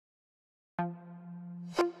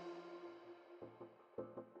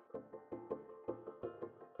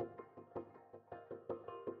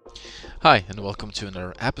Hi, and welcome to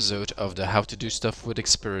another episode of the How to Do Stuff with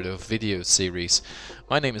XperiDo video series.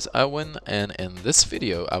 My name is Owen, and in this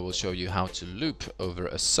video I will show you how to loop over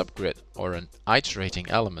a subgrid or an iterating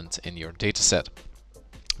element in your dataset.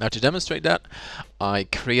 Now, to demonstrate that, I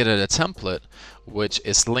created a template which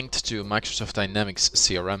is linked to a Microsoft Dynamics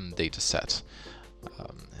CRM dataset.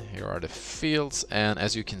 Here are the fields, and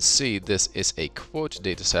as you can see, this is a quote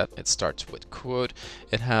dataset. It starts with quote.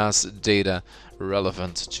 It has data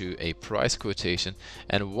relevant to a price quotation,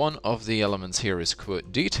 and one of the elements here is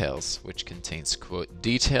quote details, which contains quote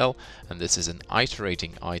detail, and this is an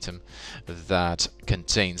iterating item that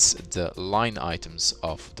contains the line items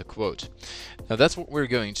of the quote. Now that's what we're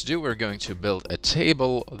going to do. We're going to build a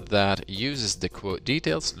table that uses the quote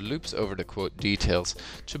details, loops over the quote details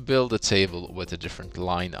to build a table with the different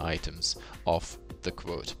line items of the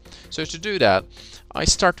quote. So to do that, I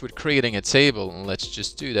start with creating a table, and let's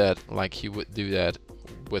just do that like you would do that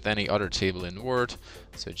with any other table in Word.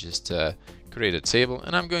 So just create a table,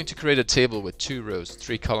 and I'm going to create a table with 2 rows,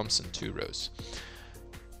 3 columns and 2 rows.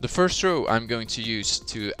 The first row I'm going to use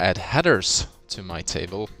to add headers to my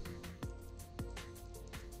table.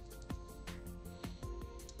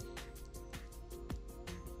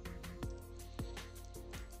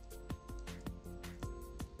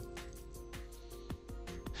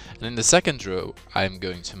 And in the second row, I'm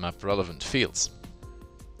going to map relevant fields.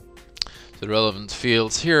 The relevant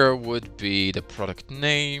fields here would be the product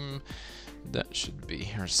name. That should be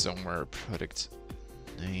here somewhere, product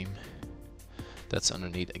name. That's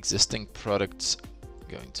underneath existing products.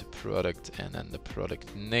 Going to product and then the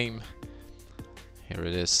product name. Here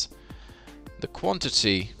it is. The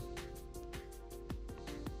quantity.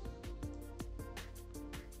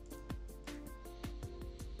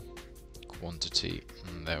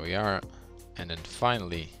 And there we are. And then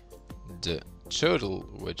finally the total,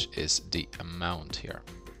 which is the amount here.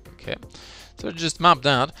 Okay, so just map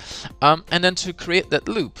that, and then to create that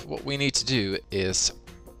loop, what we need to do is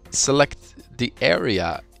select the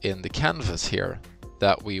area in the canvas here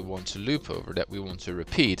that we want to loop over, that we want to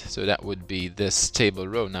repeat. So that would be this table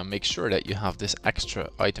row. Now make sure that you have this extra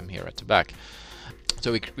item here at the back.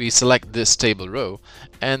 So we select this table row,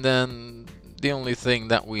 and then the only thing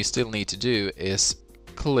that we still need to do is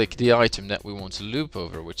click the item that we want to loop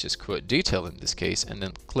over, which is quote detail in this case, and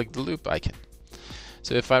then click the loop icon.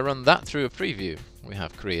 So if I run that through a preview, we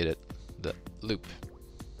have created the loop.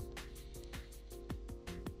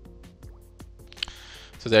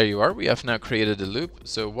 So there you are, we have now created a loop.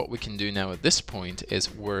 So what we can do now at this point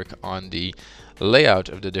is work on the layout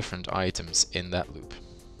of the different items in that loop.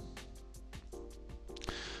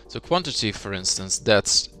 So quantity, for instance,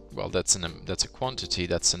 that's a quantity,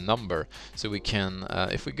 that's a number. So we can,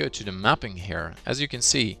 if we go to the mapping here, as you can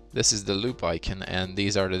see, this is the loop icon, and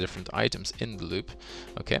these are the different items in the loop.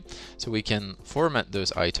 Okay, so we can format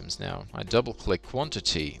those items now. I double click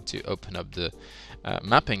quantity to open up the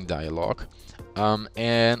mapping dialog,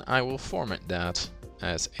 and I will format that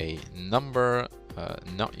as a number,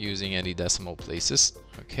 not using any decimal places.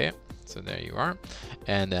 Okay, so there you are.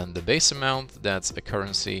 And then the base amount, that's a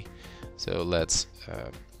currency. So let's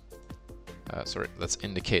let's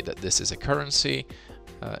indicate that this is a currency.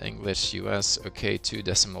 English, US, okay, 2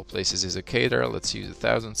 decimal places is okay there. Let's use a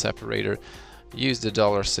 1000 separator. Use the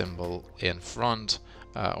dollar symbol in front,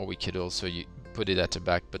 or we could also put it at the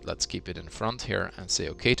back, but let's keep it in front here and say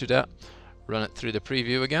okay to that. Run it through the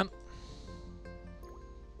preview again.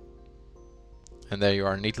 And there you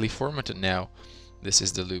are, neatly formatted now. This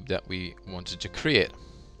is the loop that we wanted to create.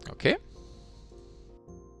 Okay.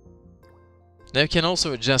 Now you can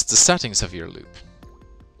also adjust the settings of your loop.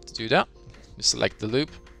 To do that, you select the loop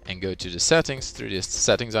and go to the settings through this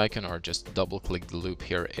settings icon, or just double click the loop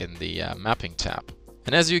here in the mapping tab.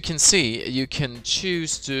 And as you can see, you can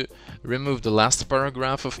choose to remove the last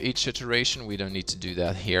paragraph of each iteration. We don't need to do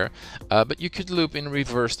that here, but you could loop in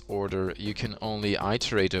reversed order. You can only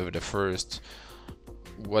iterate over the first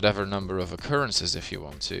whatever number of occurrences if you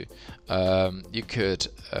want to. You could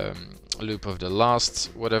loop over the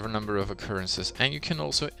last whatever number of occurrences, and you can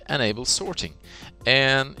also enable sorting,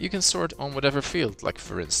 and you can sort on whatever field, like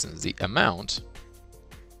for instance the amount.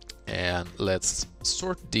 And let's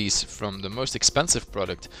sort these from the most expensive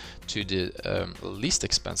product to the least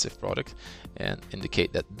expensive product, and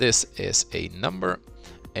indicate that this is a number,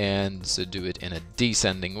 and so do it in a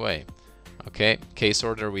descending way. Okay, case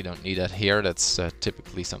order, we don't need that here. That's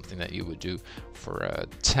typically something that you would do for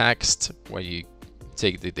text, where you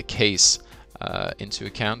take the case into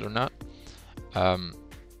account or not.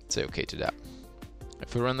 Say okay to that.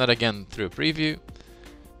 If we run that again through a preview,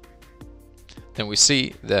 then we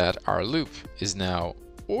see that our loop is now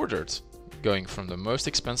ordered going from the most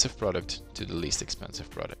expensive product to the least expensive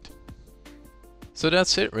product. So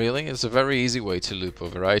that's it really. It's a very easy way to loop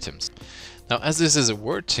over items. Now, as this is a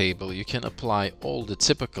word table, you can apply all the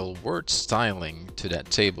typical word styling to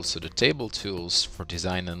that table. So the table tools for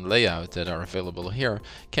design and layout that are available here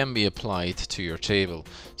can be applied to your table.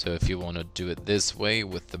 So if you want to do it this way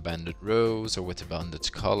with the banded rows or with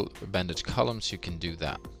the banded columns, you can do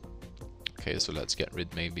that. Okay, so let's get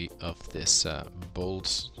rid maybe of this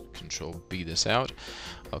bold. Control B this out.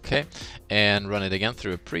 Okay, and run it again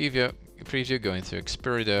through a preview, going through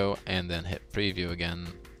XperiDo, and then hit preview again.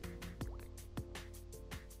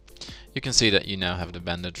 You can see that you now have the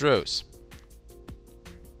banded rows.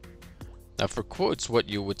 Now for quotes, what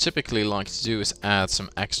you would typically like to do is add some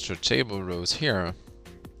extra table rows here.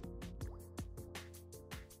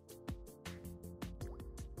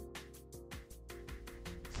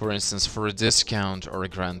 For instance, for a discount or a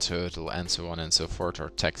grand total and so on and so forth, or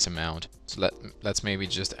tax amount. So let's maybe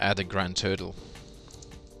just add a grand total.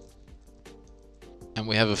 And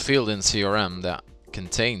we have a field in CRM that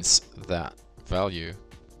contains that value.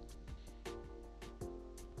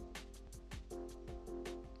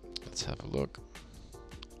 Let's have a look.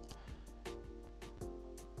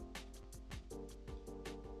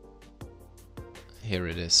 Here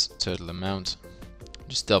it is, total amount.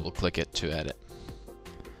 Just double click it to add it.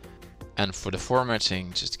 And for the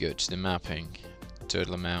formatting, just go to the mapping,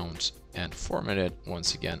 total amount, and format it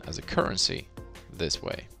once again as a currency this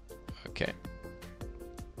way. Okay.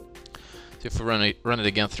 So if we run it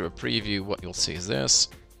again through a preview, what you'll see is this.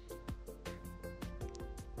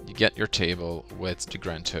 You get your table with the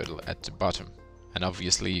grand total at the bottom. And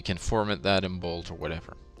obviously you can format that in bold or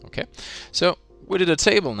whatever. Okay. So we did a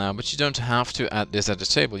table now, but you don't have to add this at the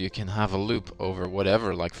table. You can have a loop over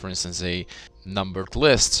whatever, like for instance a numbered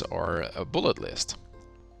list or a bullet list.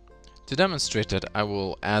 To demonstrate that, I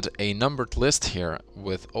will add a numbered list here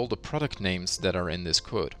with all the product names that are in this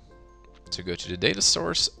quote. So go to the data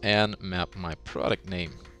source and map my product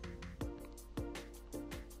name.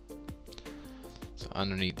 So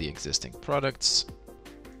underneath the existing products,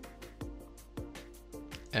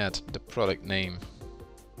 add the product name.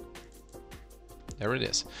 There it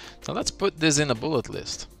is. Now let's put this in a bullet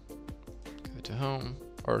list. Go to home,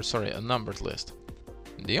 or sorry, a numbered list.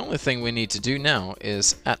 The only thing we need to do now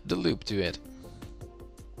is add the loop to it.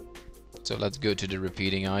 So let's go to the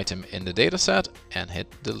repeating item in the dataset and hit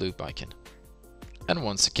the loop icon. And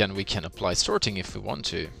once again, we can apply sorting if we want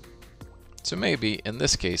to. So maybe in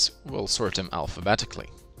this case, we'll sort them alphabetically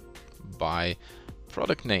by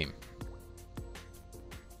product name.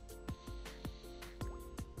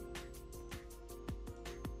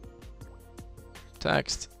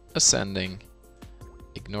 Text, ascending,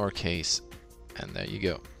 ignore case, and there you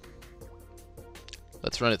go.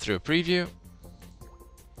 Let's run it through a preview.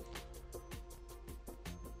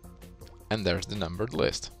 And there's the numbered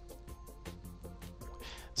list.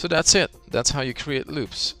 So that's it. That's how you create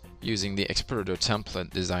loops using the XperiDo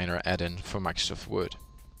template designer add-in for Microsoft Word.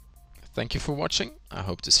 Thank you for watching. I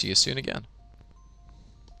hope to see you soon again.